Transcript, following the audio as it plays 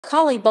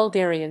Kali,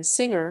 Bulgarian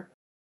singer.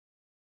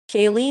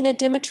 Galina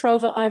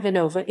Dimitrova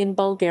Ivanova in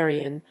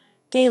Bulgarian.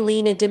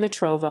 Galina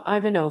Dimitrova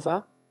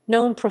Ivanova,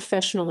 known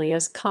professionally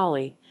as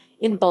Kali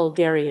in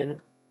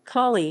Bulgarian.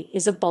 Kali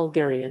is a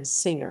Bulgarian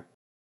singer.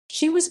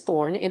 She was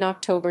born in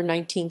October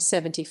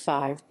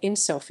 1975 in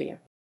Sofia.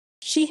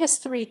 She has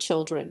 3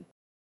 children.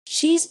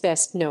 She's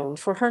best known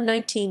for her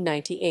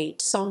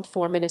 1998 song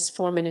 4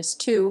 minutes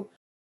 2.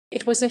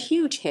 It was a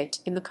huge hit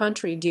in the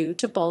country due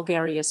to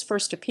Bulgaria's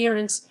first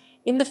appearance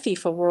in the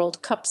FIFA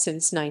World Cup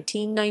since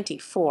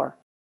 1994.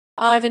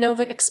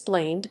 Ivanova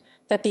explained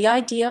that the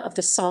idea of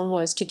the song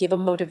was to give a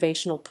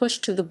motivational push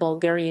to the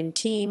Bulgarian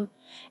team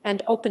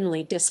and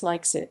openly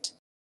dislikes it.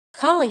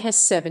 Kali has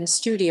 7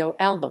 studio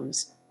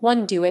albums,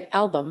 1 duet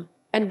album,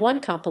 and 1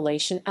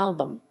 compilation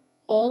album,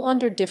 all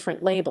under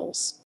different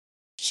labels.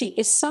 She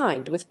is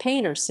signed with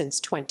Payner since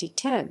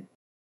 2010.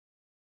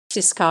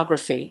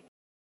 Discography.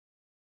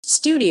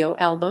 Studio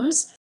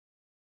albums: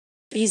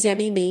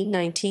 Bizemi Me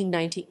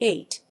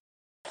 1998,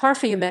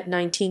 Parfumet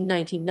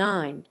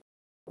 1999,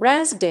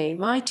 Raz Day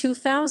My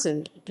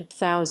 2000,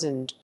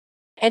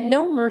 and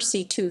No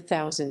Mercy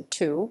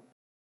 2002,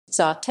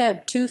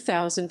 Zateb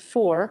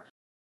 2004,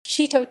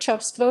 Shito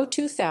Chuvstvo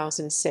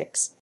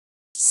 2006,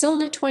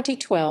 Silna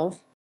 2012.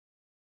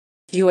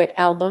 Duet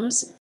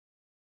albums: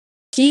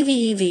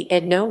 Dvev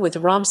Edno with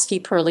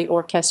Romsky Perly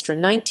Orchestra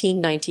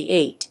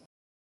 1998.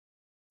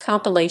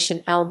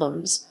 Compilation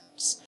albums: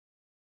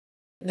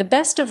 The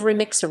Best of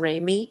Remixere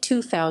Me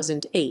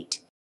 2008,